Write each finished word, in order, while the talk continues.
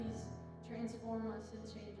transform us and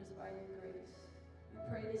change us by your grace. We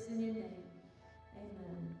pray this in your name.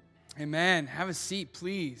 Amen. Amen. Have a seat,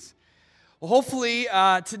 please. Well, hopefully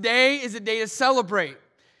today is a day to celebrate.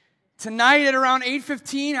 Tonight at around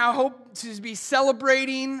 8:15, I hope to be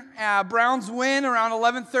celebrating Browns win around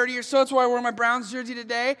 11:30 or so. That's why I wear my Browns jersey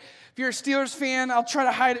today. If you're a Steelers fan, I'll try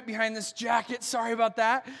to hide it behind this jacket. Sorry about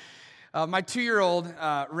that. My 2-year-old,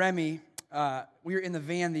 Remy, we were in the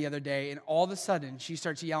van the other day, and all of a sudden, she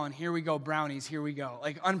starts yelling, "Here we go, Brownies, here we go,"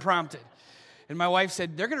 like unprompted. And my wife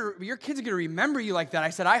said, your kids are going to remember you like that. I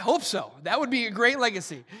said, I hope so. That would be a great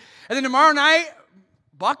legacy. And then tomorrow night,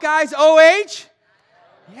 Buckeyes, OH.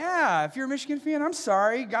 Yeah, if you're a Michigan fan, I'm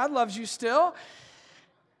sorry. God loves you still.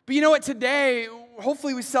 But you know what? Today,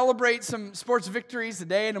 hopefully we celebrate some sports victories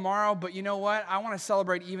today and tomorrow. But you know what? I want to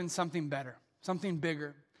celebrate even something better, something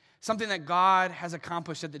bigger, something that God has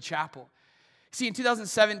accomplished at the chapel. See, in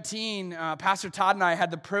 2017, Pastor Todd and I had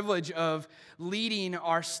the privilege of leading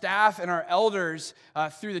our staff and our elders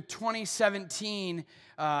through the 2017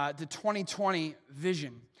 to 2020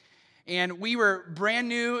 vision. And we were brand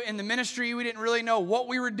new in the ministry. We didn't really know what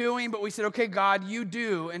we were doing, but we said, okay, God, you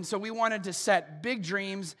do. And so we wanted to set big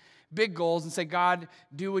dreams, big goals, and say, God,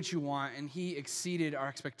 do what you want. And he exceeded our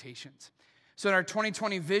expectations. So in our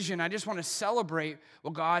 2020 vision, I just want to celebrate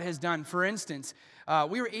what God has done. For instance,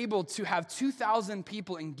 we were able to have 2,000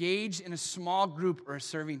 people engaged in a small group or a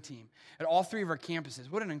serving team at all 3 of our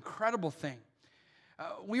campuses. What an incredible thing.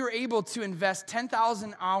 We were able to invest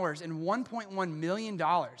 10,000 hours and $1.1 million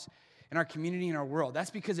in our community and our world.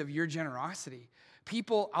 That's because of your generosity.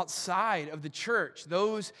 People outside of the church,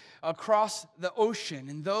 those across the ocean,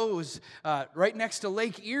 and those right next to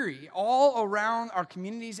Lake Erie, all around our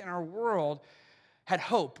communities and our world had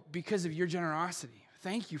hope because of your generosity.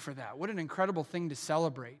 Thank you for that. What an incredible thing to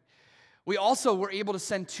celebrate. We also were able to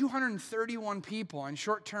send 231 people on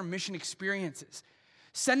short-term mission experiences,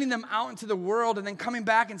 sending them out into the world and then coming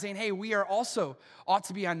back and saying, hey, we are also ought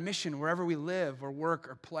to be on mission wherever we live or work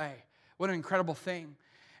or play. What an incredible thing.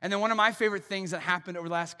 And then one of my favorite things that happened over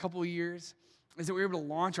the last couple of years is that we were able to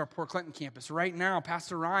launch our Port Clinton campus. Right now,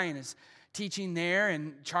 Pastor Ryan is teaching there,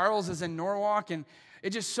 and Charles is in Norwalk, and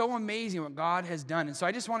it's just so amazing what God has done. And so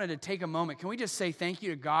I just wanted to take a moment. Can we just say thank you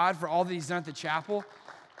to God for all that he's done at the chapel?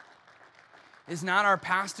 It's not our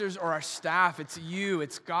pastors or our staff. It's you.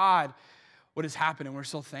 It's God, what has happened, and we're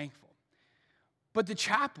so thankful. But the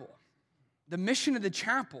chapel, the mission of the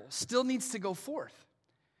chapel still needs to go forth.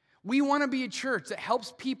 We want to be a church that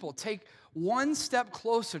helps people take one step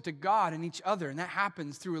closer to God and each other, and that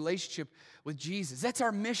happens through relationship with Jesus. That's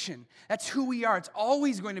our mission. That's who we are. It's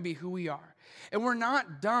always going to be who we are. And we're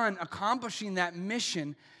not done accomplishing that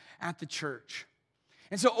mission at the church.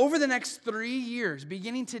 And so over the next 3 years,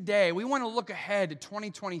 beginning today, we want to look ahead to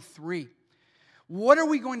 2023. What are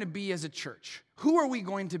we going to be as a church? Who are we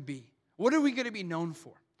going to be? What are we going to be known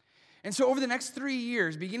for? And so over the next 3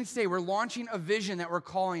 years, beginning today, we're launching a vision that we're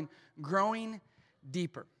calling Growing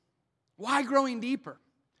Deeper. Why growing deeper?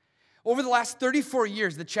 Over the last 34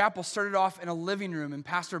 years, the chapel started off in a living room in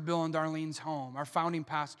Pastor Bill and Darlene's home, our founding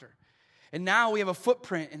pastor. And now we have a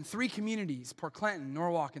footprint in 3 communities, Port Clinton,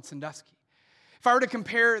 Norwalk, and Sandusky. If I were to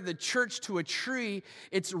compare the church to a tree,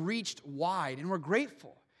 it's reached wide, and we're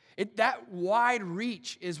grateful. That wide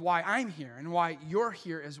reach is why I'm here and why you're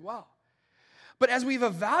here as well. But as we've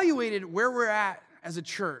evaluated where we're at as a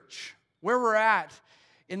church, where we're at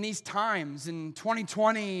in these times, in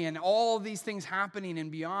 2020 and all of these things happening and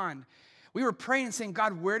beyond, we were praying and saying,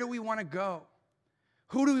 God, where do we want to go?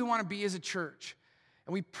 Who do we want to be as a church?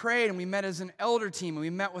 And we prayed and we met as an elder team and we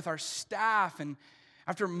met with our staff. And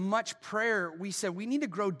after much prayer, we said, we need to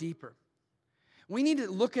grow deeper. We need to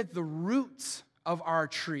look at the roots of our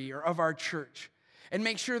tree or of our church and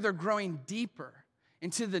make sure they're growing deeper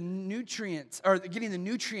into the nutrients, or getting the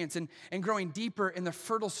nutrients and growing deeper in the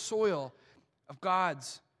fertile soil of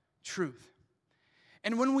God's truth.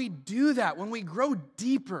 And when we do that, when we grow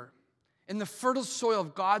deeper in the fertile soil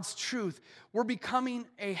of God's truth, we're becoming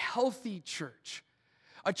a healthy church.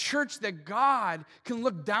 A church that God can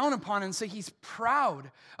look down upon and say he's proud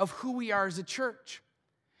of who we are as a church.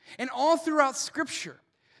 And all throughout Scripture,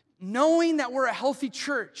 knowing that we're a healthy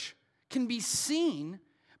church can be seen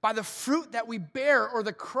by the fruit that we bear or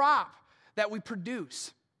the crop that we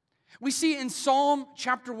produce. We see in Psalm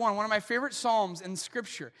chapter 1, one of my favorite psalms in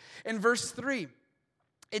Scripture, in verse 3,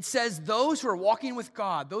 it says, those who are walking with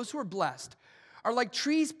God, those who are blessed, are like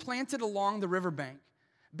trees planted along the riverbank,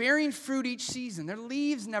 bearing fruit each season. Their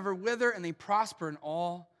leaves never wither, and they prosper in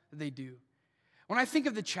all that they do. When I think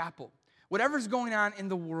of the chapel, whatever's going on in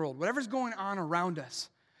the world, whatever's going on around us,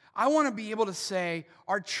 I want to be able to say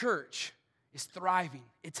our church is thriving,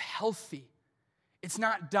 it's healthy, It's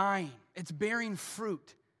not dying. It's bearing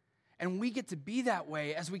fruit. And we get to be that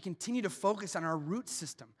way as we continue to focus on our root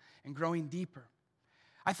system and growing deeper.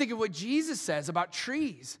 I think of what Jesus says about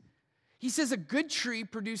trees. He says a good tree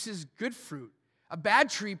produces good fruit. A bad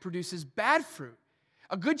tree produces bad fruit.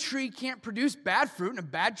 A good tree can't produce bad fruit, and a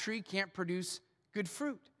bad tree can't produce good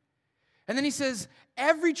fruit. And then he says,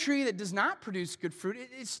 every tree that does not produce good fruit,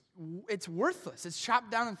 it's worthless. It's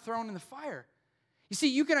chopped down and thrown in the fire. You see,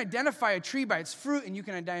 you can identify a tree by its fruit, and you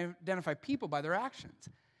can identify people by their actions.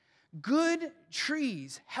 Good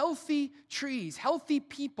trees, healthy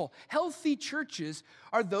people, healthy churches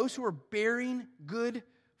are those who are bearing good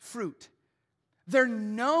fruit. They're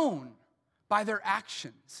known by their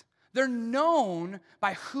actions. They're known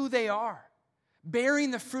by who they are,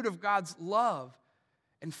 bearing the fruit of God's love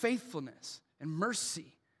and faithfulness and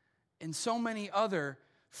mercy and so many other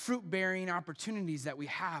fruit-bearing opportunities that we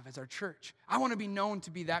have as our church. I want to be known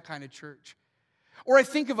to be that kind of church. Or I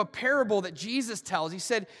think of a parable that Jesus tells. He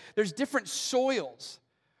said there's different soils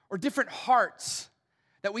or different hearts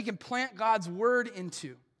that we can plant God's word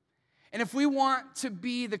into. And if we want to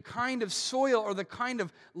be the kind of soil or the kind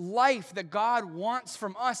of life that God wants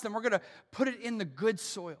from us, then we're going to put it in the good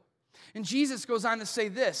soil. And Jesus goes on to say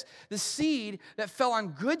this: the seed that fell on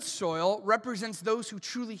good soil represents those who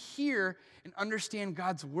truly hear and understand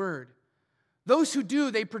God's word. Those who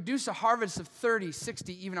do, they produce a harvest of 30,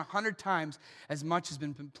 60, even 100 times as much has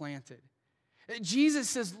been planted. Jesus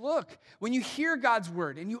says, look, when you hear God's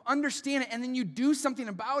word and you understand it and then you do something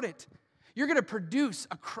about it, you're going to produce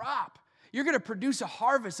a crop. You're going to produce a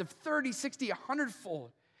harvest of 30, 60,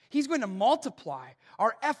 100-fold. He's going to multiply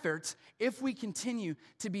our efforts if we continue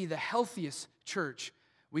to be the healthiest church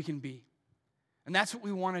we can be. And that's what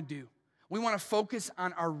we want to do. We want to focus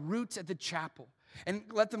on our roots at the chapel and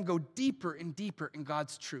let them go deeper and deeper in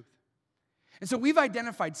God's truth. And so we've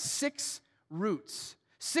identified 6 roots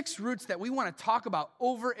that we want to talk about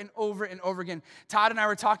over and over and over again. Todd and I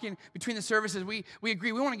were talking between the services. We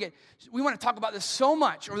agree. We want to talk about this so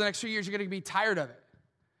much over the next 3 years, you're going to be tired of it.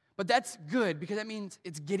 But that's good because that means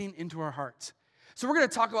it's getting into our hearts. So we're going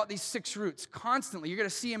to talk about these 6 roots constantly. You're going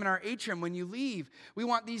to see them in our atrium when you leave. We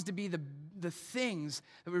want these to be the things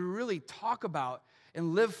that we really talk about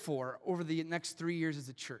and live for over the next 3 years as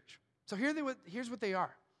a church. So here's what they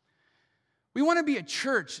are. We want to be a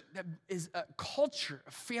church that is a culture,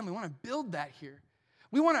 a family. We want to build that here.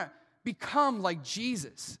 We want to become like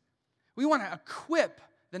Jesus. We want to equip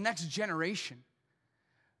the next generation.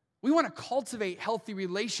 We want to cultivate healthy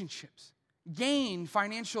relationships, gain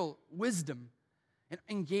financial wisdom, and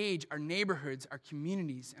engage our neighborhoods, our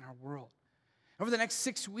communities, and our world. Over the next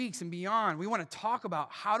 6 weeks and beyond, we want to talk about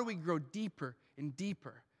how do we grow deeper and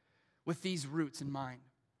deeper with these roots in mind.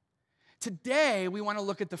 Today, we want to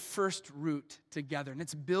look at the first root together, and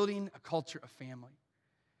it's building a culture of family.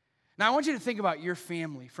 Now, I want you to think about your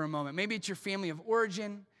family for a moment. Maybe it's your family of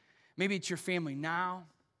origin. Maybe it's your family now.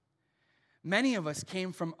 Many of us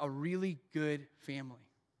came from a really good family.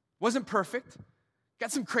 Wasn't perfect.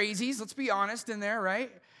 Got some crazies, let's be honest, in there,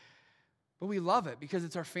 right? But we love it because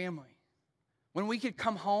it's our family. When we could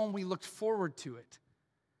come home, we looked forward to it.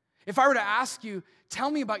 If I were to ask you, tell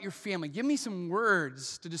me about your family, give me some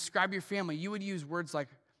words to describe your family, you would use words like,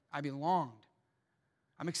 I belonged.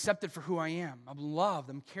 I'm accepted for who I am. I'm loved.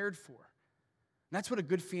 I'm cared for. And that's what a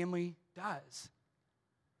good family does.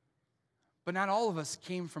 But not all of us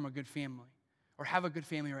came from a good family or have a good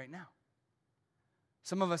family right now.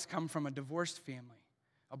 Some of us come from a divorced family,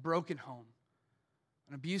 a broken home,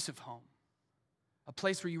 an abusive home, a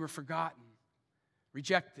place where you were forgotten,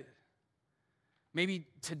 rejected. Maybe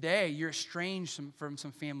today you're estranged from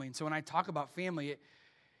some family. And so when I talk about family,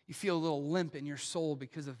 you feel a little limp in your soul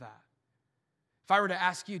because of that. If I were to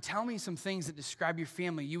ask you, tell me some things that describe your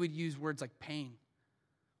family, you would use words like pain,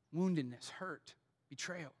 woundedness, hurt,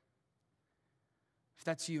 betrayal. If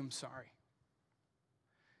that's you, I'm sorry.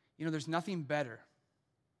 You know, there's nothing better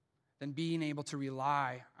than being able to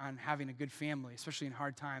rely on having a good family, especially in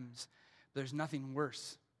hard times. There's nothing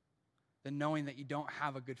worse than knowing that you don't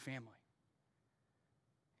have a good family.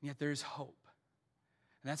 And yet there is hope.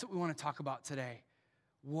 And that's what we want to talk about today.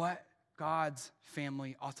 What God's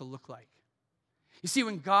family ought to look like. You see,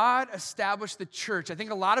 when God established the church, I think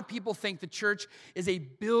a lot of people think the church is a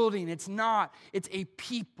building. It's not. It's a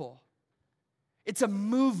people. It's a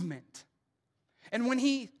movement. And when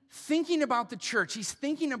he's thinking about the church, he's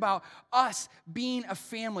thinking about us being a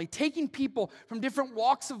family, taking people from different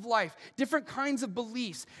walks of life, different kinds of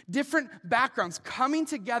beliefs, different backgrounds, coming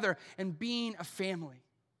together and being a family.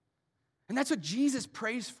 And that's what Jesus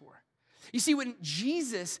prays for. You see, when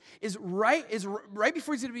Jesus is right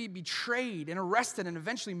before he's going to be betrayed and arrested and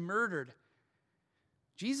eventually murdered,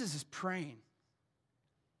 Jesus is praying.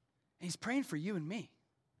 And he's praying for you and me.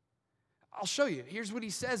 I'll show you. Here's what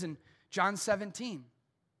he says in John 17. He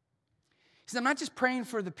says, I'm not just praying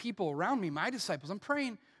for the people around me, my disciples. I'm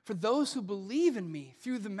praying for those who believe in me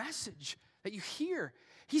through the message that you hear.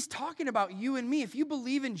 He's talking about you and me. If you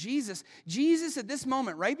believe in Jesus, Jesus at this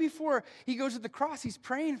moment, right before he goes to the cross, he's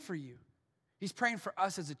praying for you. He's praying for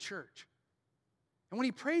us as a church. And what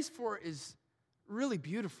he prays for is really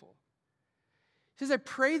beautiful. He says, I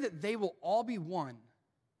pray that they will all be one,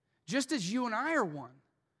 just as you and I are one.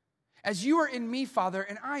 As you are in me, Father,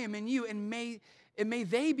 and I am in you, and may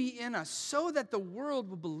they be in us, so that the world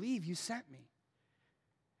will believe you sent me.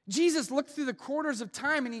 Jesus looked through the quarters of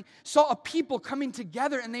time, and he saw a people coming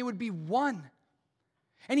together, and they would be one.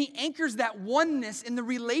 And he anchors that oneness in the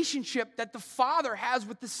relationship that the Father has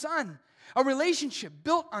with the Son, a relationship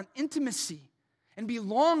built on intimacy and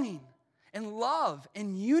belonging and love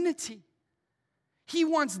and unity. He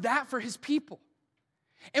wants that for his people.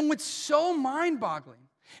 And what's so mind-boggling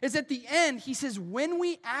is at the end, he says, when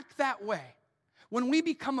we act that way, when we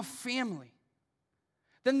become a family,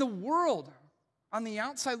 then the world on the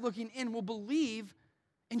outside looking in will believe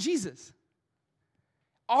in Jesus.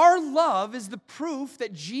 Our love is the proof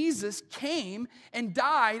that Jesus came and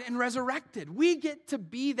died and resurrected. We get to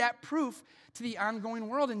be that proof to the ongoing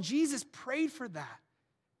world, and Jesus prayed for that.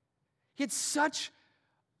 He had such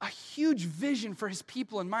a huge vision for his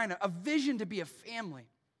people in mind, a vision to be a family.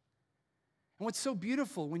 And what's so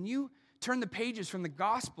beautiful, when you turn the pages from the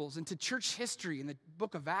Gospels into church history in the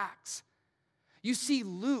book of Acts, you see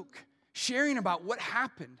Luke sharing about what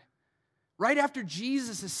happened right after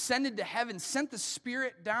Jesus ascended to heaven, sent the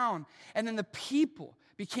Spirit down, and then the people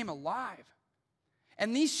became alive.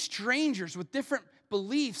 And these strangers with different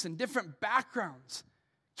beliefs and different backgrounds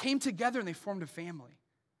came together and they formed a family.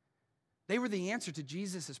 They were the answer to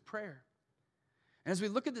Jesus' prayer. And as we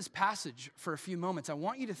look at this passage for a few moments, I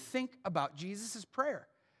want you to think about Jesus' prayer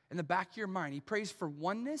in the back of your mind. He prays for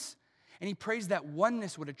oneness, and he prays that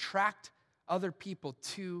oneness would attract other people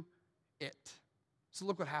to it. So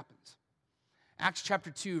look what happens. Acts chapter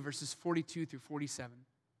 2, verses 42 through 47.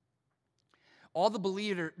 All the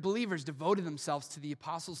believers devoted themselves to the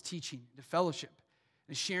apostles' teaching, to fellowship,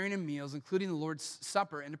 and sharing in meals, including the Lord's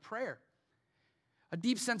Supper and to prayer. A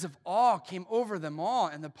deep sense of awe came over them all,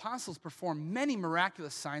 and the apostles performed many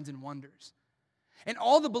miraculous signs and wonders. And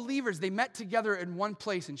all the believers, they met together in one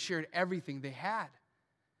place and shared everything they had.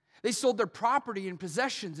 They sold their property and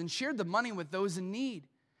possessions and shared the money with those in need.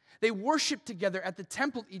 They worshiped together at the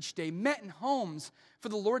temple each day, met in homes for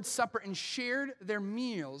the Lord's Supper, and shared their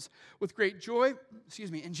meals with great joy,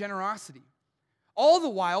 and generosity. All the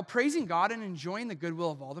while praising God and enjoying the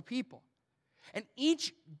goodwill of all the people. And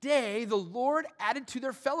each day the Lord added to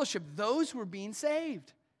their fellowship those who were being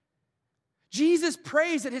saved. Jesus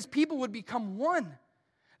prays that his people would become one.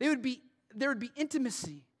 There would be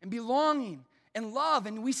intimacy and belonging and love,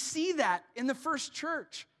 and we see that in the first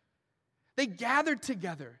church. They gathered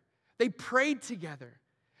together. They prayed together.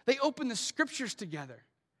 They opened the scriptures together.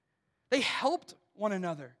 They helped one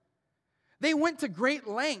another. They went to great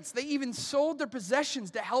lengths. They even sold their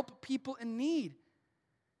possessions to help people in need.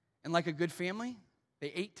 And like a good family,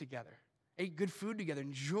 they ate together, ate good food together,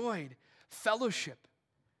 enjoyed fellowship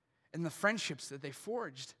and the friendships that they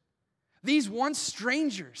forged. These once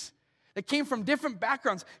strangers that came from different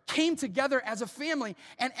backgrounds came together as a family.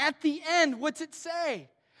 And at the end, what's it say?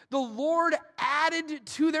 The Lord added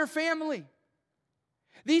to their family.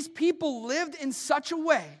 These people lived in such a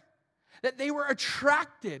way that they were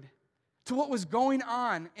attracted to what was going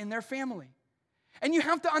on in their family. And you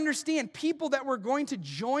have to understand, people that were going to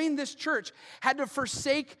join this church had to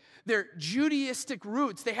forsake their Judaistic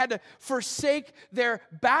roots. They had to forsake their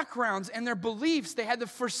backgrounds and their beliefs. They had to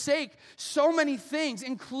forsake so many things,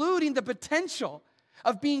 including the potential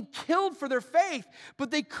of being killed for their faith.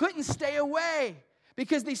 But they couldn't stay away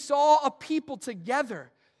because they saw a people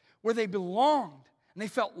together where they belonged and they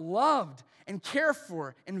felt loved and cared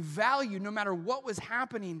for and valued no matter what was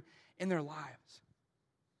happening in their lives.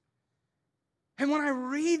 And when I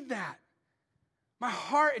read that, my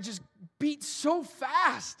heart, it just beats so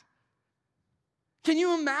fast. Can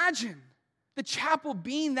you imagine the chapel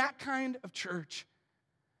being that kind of church?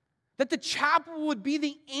 That the chapel would be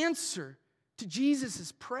the answer to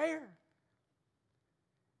Jesus' prayer.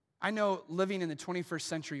 I know living in the 21st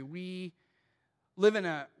century, we live in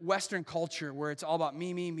a Western culture where it's all about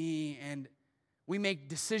me, and we make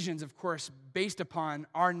decisions, of course, based upon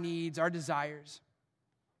our needs, our desires.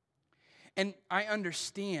 And I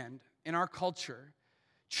understand in our culture,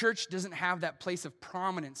 church doesn't have that place of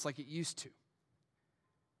prominence like it used to.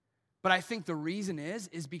 But I think the reason is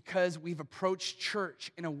because we've approached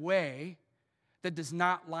church in a way that does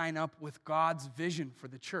not line up with God's vision for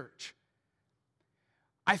the church.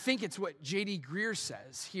 I think it's what J.D. Greer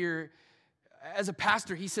says here. As a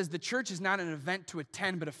pastor, he says the church is not an event to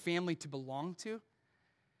attend, but a family to belong to.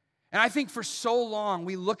 And I think for so long,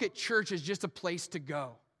 we look at church as just a place to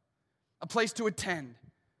go, a place to attend,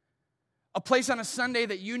 a place on a Sunday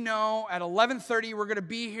that you know at 11:30 we're going to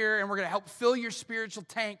be here and we're going to help fill your spiritual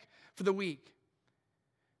tank for the week.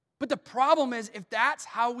 But the problem is, if that's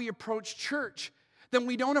how we approach church, then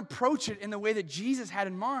we don't approach it in the way that Jesus had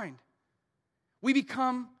in mind. We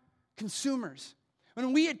become consumers.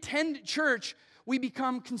 When we attend church, we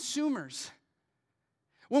become consumers.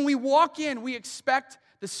 When we walk in, we expect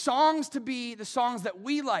the songs to be the songs that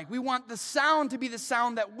we like. We want the sound to be the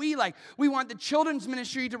sound that we like. We want the children's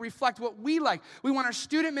ministry to reflect what we like. We want our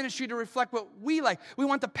student ministry to reflect what we like. We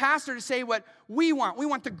want the pastor to say what we want. We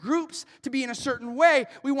want the groups to be in a certain way.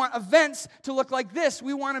 We want events to look like this.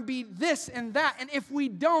 We want to be this and that. And if we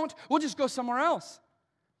don't, we'll just go somewhere else.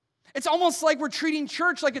 It's almost like we're treating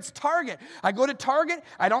church like it's Target. I go to Target,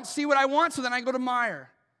 I don't see what I want, so then I go to Meijer.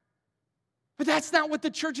 But that's not what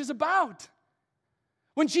the church is about.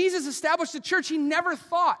 When Jesus established the church, he never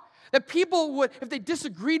thought that people would, if they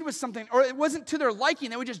disagreed with something or it wasn't to their liking,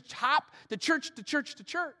 they would just hop to church to church to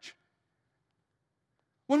church.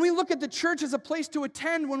 When we look at the church as a place to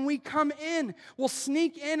attend, when we come in, we'll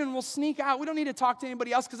sneak in and we'll sneak out. We don't need to talk to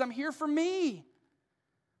anybody else because I'm here for me.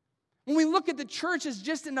 When we look at the church as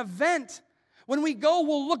just an event, when we go,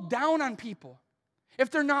 we'll look down on people. If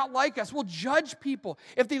they're not like us, we'll judge people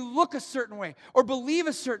if they look a certain way or believe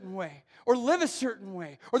a certain way or live a certain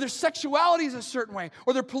way or their sexuality is a certain way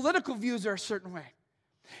or their political views are a certain way.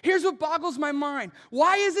 Here's what boggles my mind.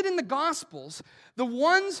 Why is it in the Gospels, the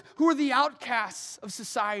ones who are the outcasts of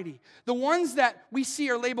society, the ones that we see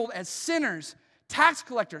are labeled as sinners, tax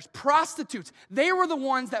collectors, prostitutes, they were the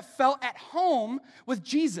ones that felt at home with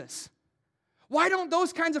Jesus? Why don't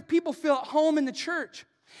those kinds of people feel at home in the church?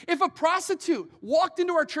 If a prostitute walked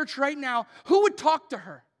into our church right now, who would talk to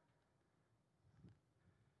her?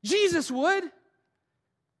 Jesus would.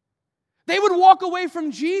 They would walk away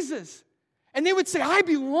from Jesus and they would say, I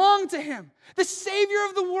belong to him, the Savior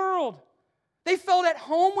of the world. They felt at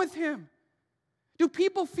home with him. Do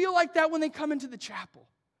people feel like that when they come into the chapel?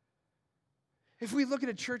 If we look at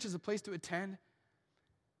a church as a place to attend,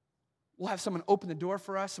 we'll have someone open the door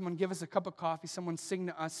for us, someone give us a cup of coffee, someone sing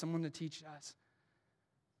to us, someone to teach us.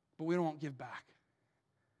 But we won't give back.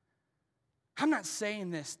 I'm not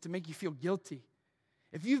saying this to make you feel guilty.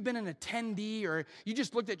 If you've been an attendee or you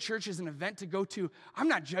just looked at church as an event to go to, I'm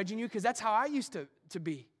not judging you because that's how I used to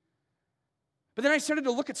be. But then I started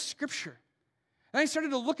to look at Scripture. And I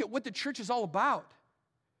started to look at what the church is all about.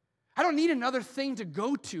 I don't need another thing to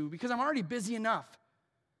go to because I'm already busy enough.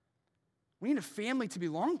 We need a family to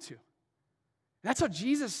belong to. That's how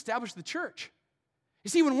Jesus established the church. You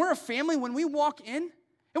see, when we're a family, when we walk in,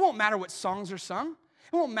 it won't matter what songs are sung.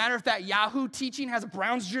 It won't matter if that Yahoo teaching has a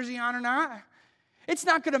Browns jersey on or not. It's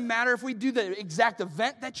not going to matter if we do the exact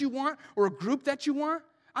event that you want or a group that you want.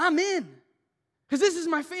 I'm in because this is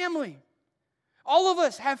my family. All of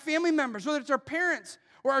us have family members, whether it's our parents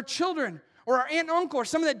or our children or our aunt and uncle or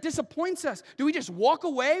someone that disappoints us. Do we just walk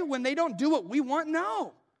away when they don't do what we want?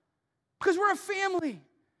 No, because we're a family.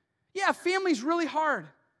 Yeah, family's really hard,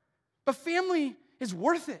 but family is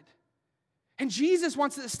worth it. And Jesus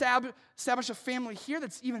wants to establish a family here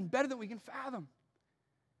that's even better than we can fathom.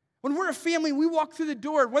 When we're a family, we walk through the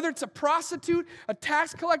door, whether it's a prostitute, a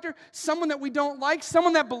tax collector, someone that we don't like,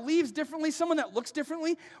 someone that believes differently, someone that looks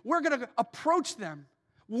differently, we're going to approach them.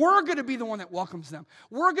 We're going to be the one that welcomes them.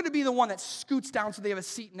 We're going to be the one that scoots down so they have a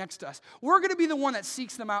seat next to us. We're going to be the one that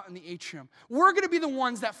seeks them out in the atrium. We're going to be the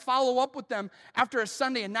ones that follow up with them after a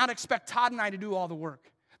Sunday and not expect Todd and I to do all the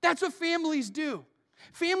work. That's what families do.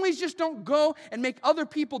 Families just don't go and make other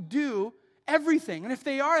people do everything. And if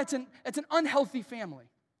they are, it's an unhealthy family.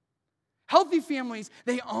 Healthy families,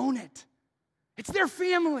 they own it. It's their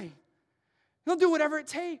family. They'll do whatever it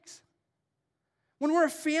takes. When we're a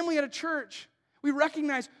family at a church, we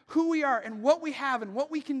recognize who we are and what we have and what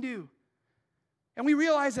we can do. And we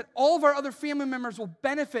realize that all of our other family members will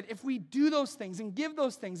benefit if we do those things and give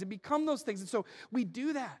those things and become those things. And so we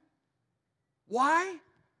do that. Why?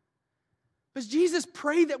 Because Jesus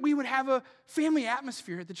prayed that we would have a family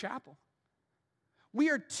atmosphere at the chapel. We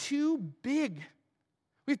are too big.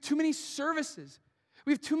 We have too many services.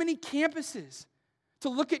 We have too many campuses to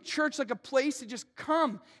look at church like a place to just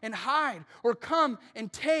come and hide or come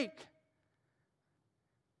and take.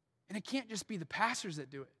 And it can't just be the pastors that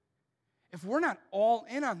do it. If we're not all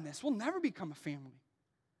in on this, we'll never become a family.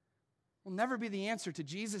 will never be the answer to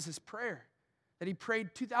Jesus' prayer that he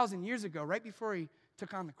prayed 2,000 years ago, right before he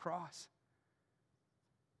took on the cross.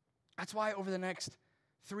 That's why over the next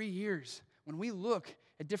 3 years, when we look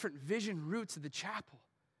at different vision roots of the chapel,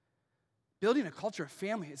 building a culture of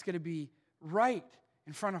family is going to be right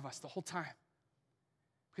in front of us the whole time,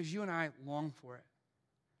 because you and I long for it.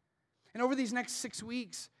 And over these next 6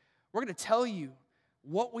 weeks, we're going to tell you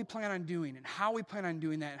what we plan on doing and how we plan on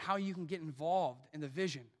doing that and how you can get involved in the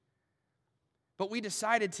vision. But we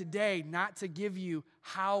decided today not to give you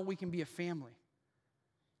how we can be a family.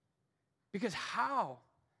 Because how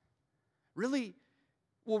really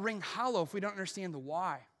will ring hollow if we don't understand the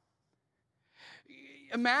why.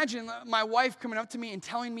 Imagine my wife coming up to me and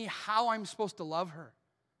telling me how I'm supposed to love her.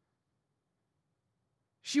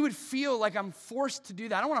 She would feel like I'm forced to do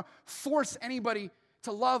that. I don't want to force anybody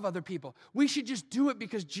to love other people. We should just do it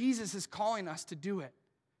because Jesus is calling us to do it.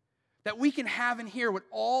 That we can have and hear what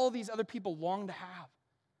all these other people long to have.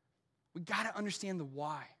 We got to understand the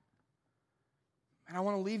why. And I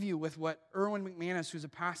want to leave you with what Erwin McManus, who's a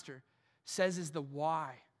pastor, says is the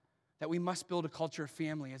why that we must build a culture of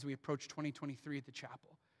family as we approach 2023 at the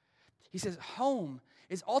chapel. He says, home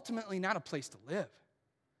is ultimately not a place to live,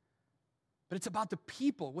 but it's about the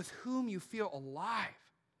people with whom you feel alive.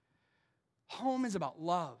 Home is about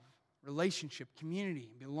love, relationship, community,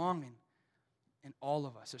 and belonging, and all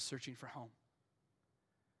of us are searching for home.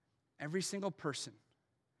 Every single person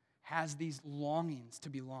has these longings to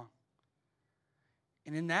belong.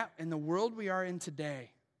 And in the world we are in today,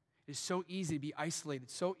 it is so easy to be isolated,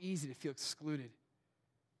 so easy to feel excluded.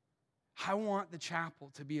 I want the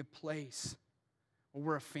chapel to be a place where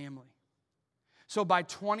we're a family. So by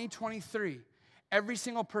 2023, every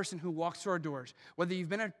single person who walks through our doors, whether you've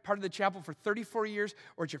been a part of the chapel for 34 years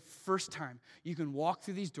or it's your first time, you can walk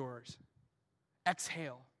through these doors,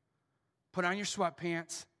 exhale, put on your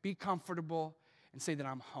sweatpants, be comfortable, and say that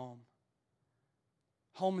I'm home.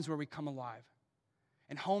 Home is where we come alive.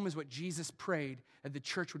 And home is what Jesus prayed that the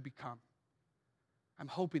church would become. I'm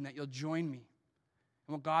hoping that you'll join me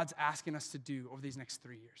in what God's asking us to do over these next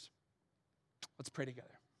 3 years. Let's pray together.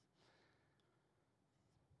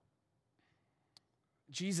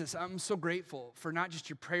 Jesus, I'm so grateful for not just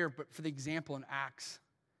your prayer, but for the example in Acts.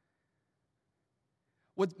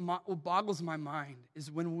 What boggles my mind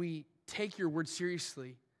is when we take your word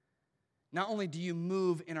seriously, not only do you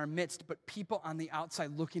move in our midst, but people on the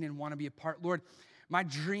outside looking and want to be a part. Lord, my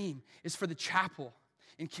dream is for the chapel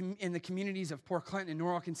in the communities of Port Clinton and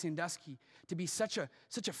Norwalk and Sandusky to be such a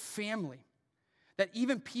family that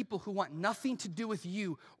even people who want nothing to do with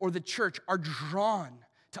you or the church are drawn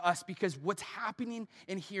to us because what's happening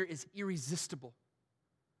in here is irresistible.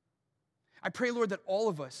 I pray, Lord, that all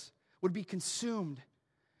of us would be consumed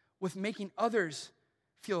with making others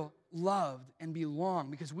feel loved and belong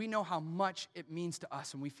because we know how much it means to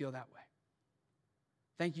us when we feel that way.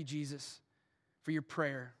 Thank you, Jesus, for your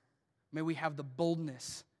prayer. May we have the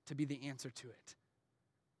boldness to be the answer to it.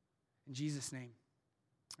 In Jesus' name,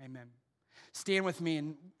 amen. Stand with me,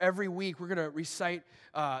 and every week we're going to recite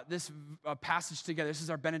this passage together. This is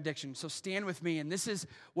our benediction. So stand with me, and this is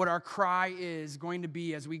what our cry is going to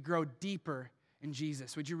be as we grow deeper in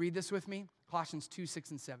Jesus. Would you read this with me? Colossians 2,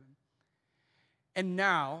 6, and 7. And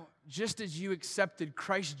now, just as you accepted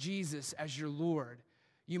Christ Jesus as your Lord,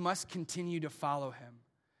 you must continue to follow him.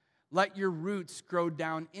 Let your roots grow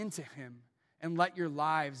down into him, and let your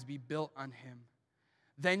lives be built on him.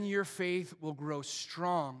 Then your faith will grow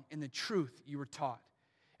strong in the truth you were taught,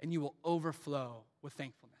 and you will overflow with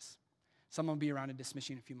thankfulness. Someone will be around to dismiss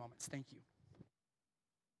you in a few moments. Thank you.